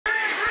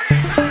I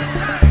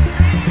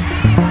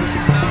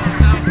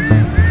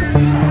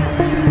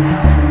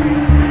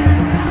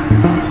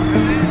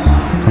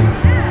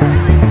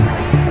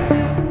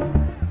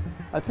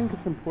think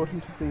it's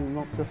important to see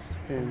not just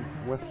in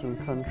Western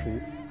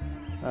countries,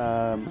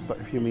 but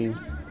if you mean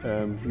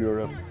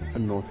Europe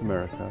and North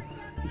America,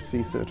 you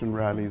see certain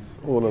rallies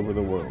all over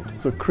the world.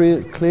 So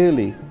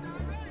clearly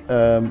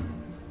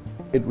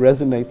it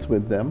resonates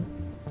with them,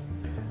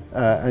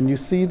 and you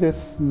see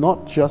this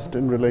not just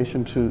in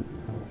relation to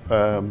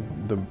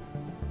the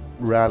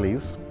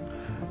rallies,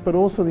 but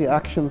also the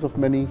actions of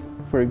many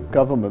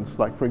governments,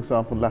 like for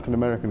example Latin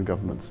American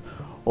governments,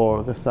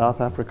 or the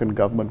South African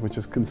government, which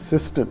has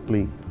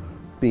consistently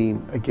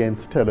been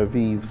against Tel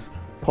Aviv's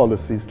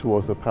policies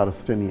towards the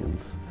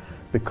Palestinians,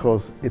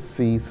 because it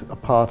sees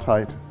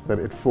apartheid that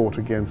it fought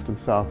against in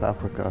South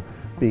Africa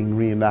being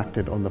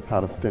reenacted on the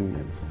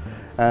Palestinians.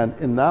 And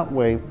in that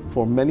way,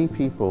 for many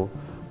people,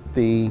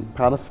 the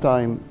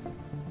Palestine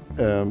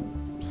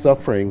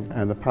suffering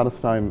and the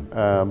Palestine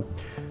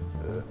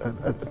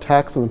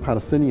attacks on the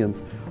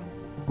Palestinians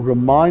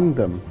remind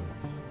them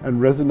and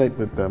resonate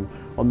with them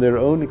on their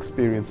own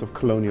experience of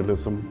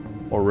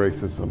colonialism or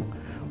racism,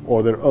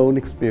 or their own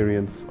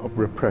experience of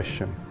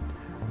repression,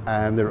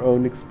 and their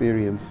own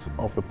experience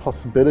of the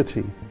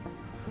possibility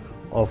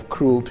of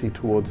cruelty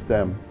towards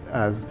them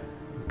as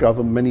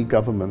many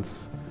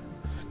governments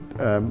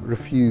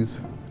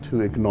refuse to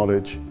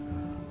acknowledge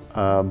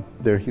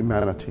their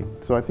humanity.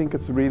 So I think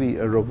it's really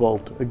a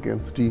revolt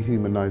against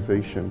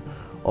dehumanization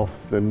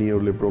of the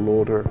neoliberal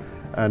order.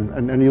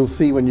 And you'll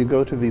see when you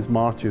go to these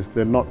marches,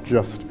 they're not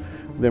just,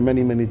 there are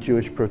many, many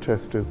Jewish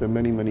protesters, there are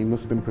many, many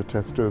Muslim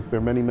protesters, there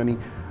are many, many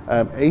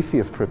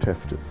atheist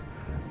protesters.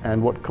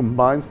 And what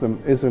combines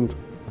them isn't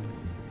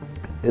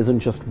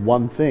just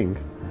one thing,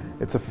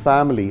 it's a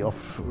family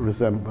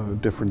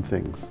of different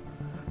things.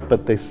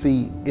 But they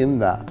see in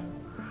that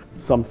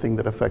something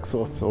that affects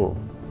us all.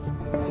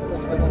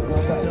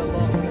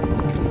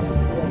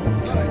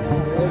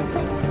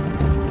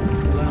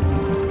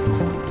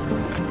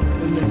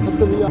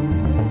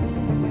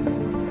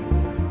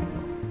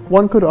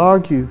 One could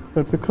argue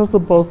that because the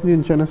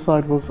Bosnian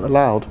genocide was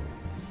allowed,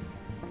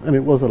 and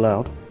it was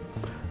allowed,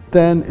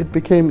 then it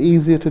became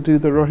easier to do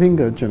the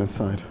Rohingya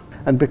genocide.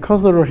 And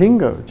because the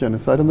Rohingya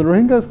genocide, and the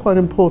Rohingya is quite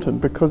important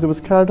because it was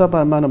carried out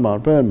by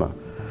Myanmar, Burma,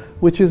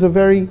 which is a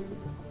very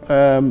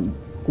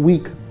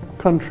weak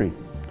country,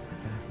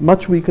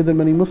 much weaker than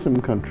many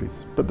Muslim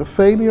countries. But the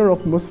failure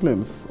of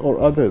Muslims or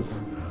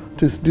others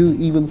to do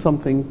even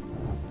something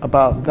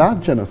about that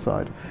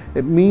genocide,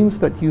 it means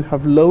that you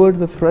have lowered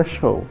the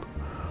threshold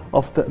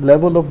of the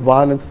level of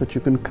violence that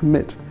you can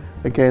commit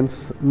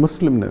against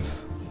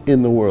Muslimness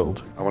in the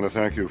world. I want to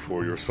thank you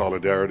for your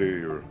solidarity,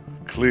 your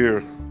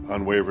clear,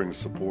 unwavering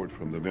support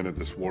from the minute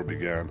this war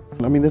began.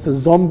 I mean, there's a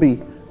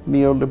zombie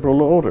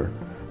neoliberal order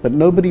that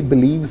nobody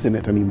believes in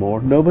it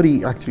anymore,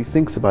 nobody actually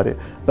thinks about it,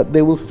 but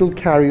they will still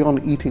carry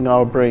on eating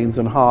our brains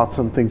and hearts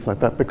and things like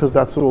that because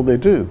that's all they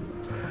do.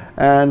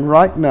 And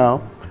right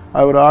now,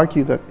 I would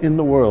argue that in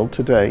the world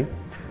today,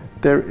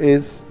 there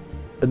is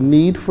a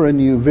need for a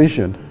new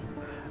vision,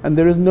 and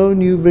there is no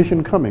new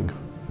vision coming.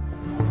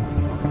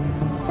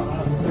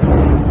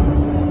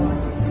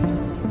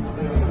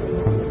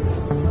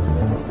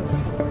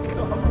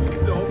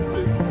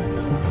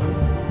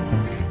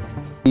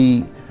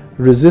 The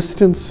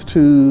resistance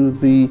to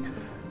the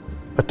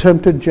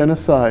attempted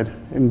genocide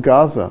in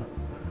Gaza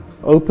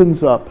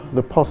opens up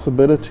the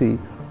possibility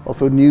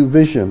of a new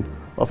vision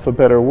of a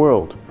better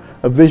world.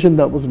 A vision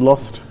that was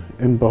lost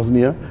in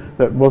Bosnia,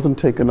 that wasn't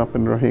taken up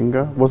in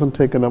Rohingya, wasn't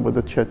taken up with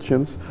the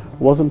Chechens,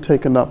 wasn't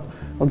taken up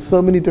on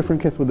so many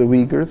different cases with the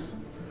Uyghurs.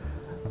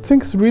 I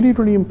think it's really,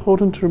 really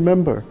important to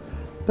remember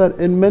that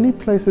in many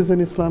places in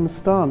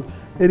Islamistan,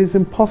 it is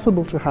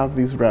impossible to have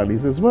these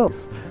rallies as well.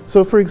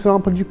 So for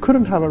example, you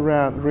couldn't have a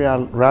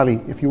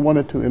rally if you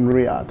wanted to in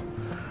Riyadh.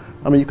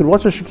 I mean, you could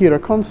watch a Shakira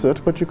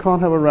concert, but you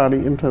can't have a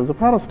rally in terms of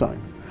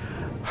Palestine.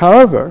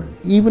 However,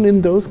 even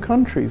in those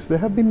countries, there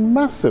have been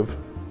massive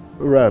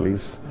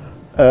rallies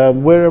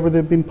wherever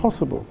they've been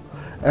possible.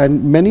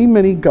 And many,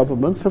 many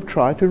governments have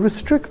tried to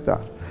restrict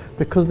that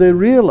because they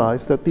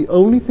realize that the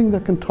only thing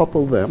that can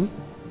topple them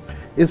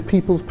is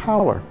people's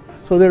power.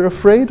 So they're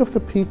afraid of the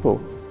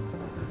people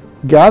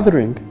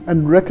gathering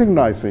and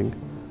recognizing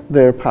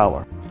their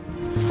power.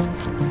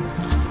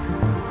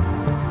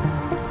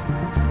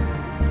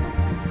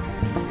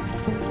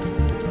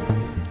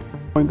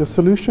 And the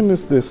solution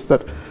is this,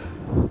 that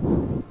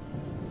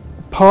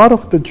part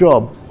of the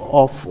job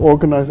of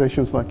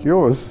organizations like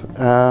yours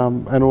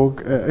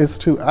is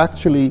to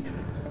actually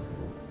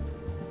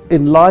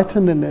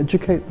enlighten and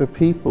educate the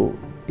people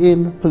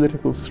in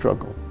political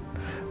struggle,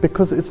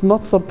 because it's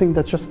not something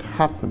that just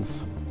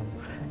happens.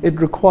 It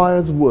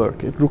requires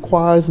work, it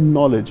requires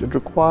knowledge, it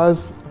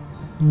requires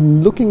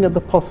looking at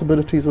the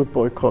possibilities of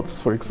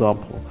boycotts, for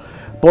example.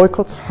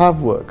 Boycotts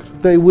have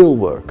worked, they will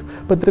work,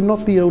 but they're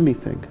not the only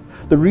thing.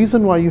 The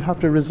reason why you have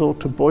to resort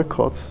to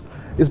boycotts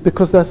is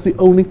because that's the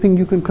only thing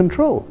you can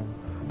control.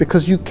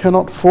 Because you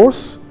cannot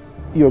force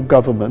your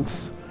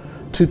governments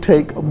to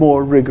take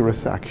more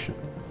rigorous action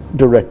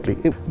directly.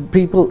 If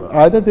people,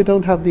 either they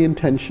don't have the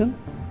intention,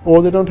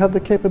 or they don't have the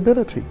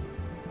capability,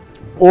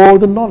 or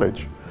the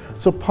knowledge.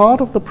 So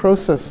part of the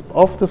process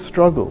of the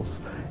struggles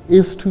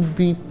is to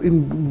be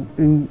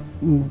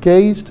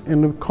engaged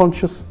in a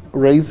conscious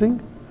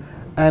raising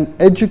and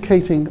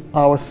educating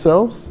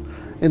ourselves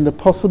in the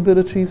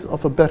possibilities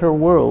of a better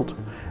world,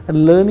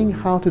 and learning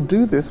how to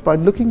do this by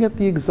looking at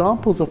the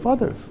examples of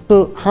others.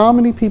 So how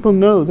many people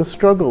know the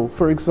struggle,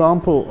 for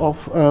example,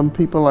 of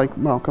people like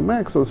Malcolm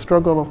X, or the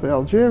struggle of the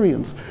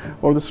Algerians,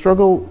 or the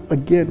struggle,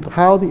 again,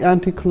 how the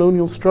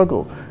anti-colonial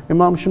struggle,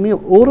 Imam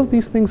Shamil, all of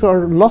these things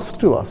are lost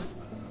to us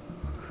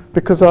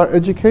because our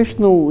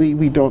educational,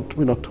 we're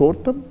not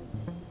taught them.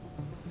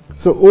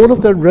 So all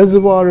of that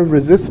reservoir of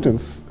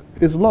resistance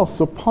is lost.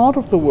 So part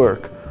of the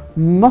work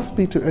must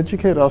be to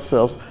educate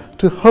ourselves,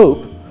 to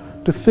hope,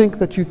 to think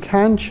that you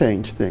can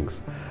change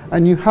things,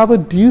 and you have a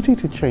duty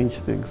to change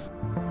things.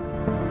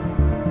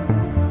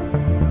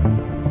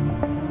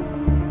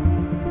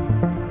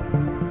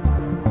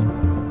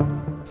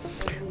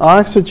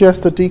 I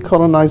suggest the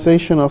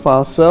decolonization of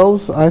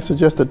ourselves. I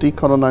suggest the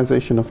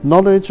decolonization of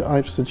knowledge.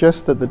 I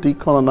suggest that the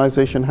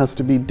decolonization has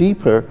to be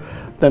deeper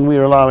than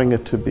we're allowing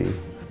it to be.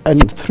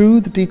 And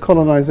through the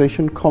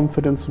decolonization,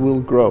 confidence will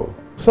grow.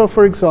 So,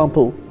 for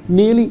example,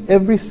 nearly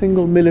every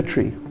single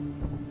military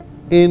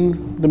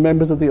in the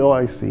members of the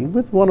OIC,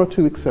 with one or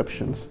two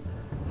exceptions,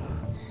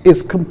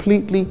 is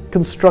completely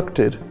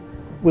constructed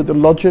with the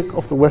logic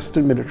of the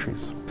Western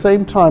militaries. At the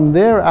same time,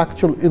 their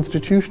actual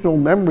institutional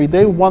memory,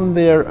 they won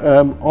their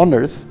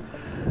honors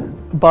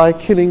by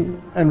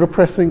killing and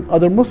repressing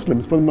other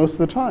Muslims for most of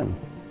the time.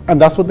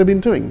 And that's what they've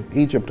been doing.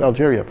 Egypt,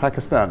 Algeria,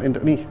 Pakistan,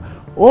 Indonesia,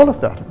 all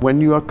of that.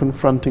 When you are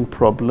confronting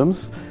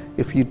problems,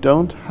 if you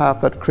don't have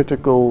that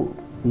critical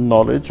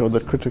knowledge or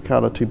that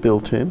criticality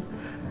built in,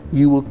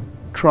 you will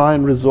try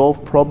and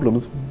resolve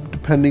problems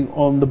depending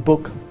on the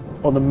book,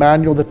 on the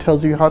manual that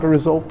tells you how to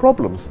resolve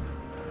problems.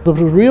 The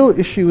real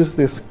issue is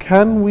this: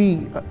 can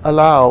we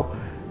allow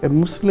a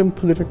Muslim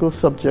political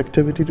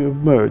subjectivity to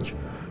emerge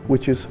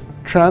which is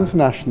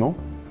transnational,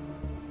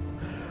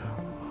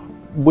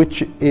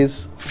 which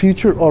is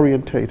future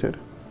orientated,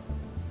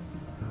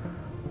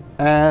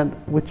 and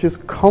which is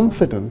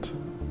confident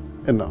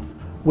enough?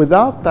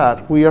 Without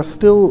that, we are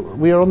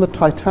on the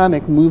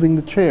Titanic moving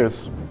the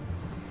chairs.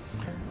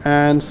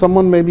 And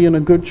someone may be in a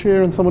good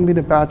chair and someone be in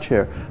a bad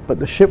chair, but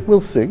the ship will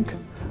sink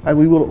and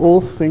we will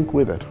all sink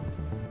with it.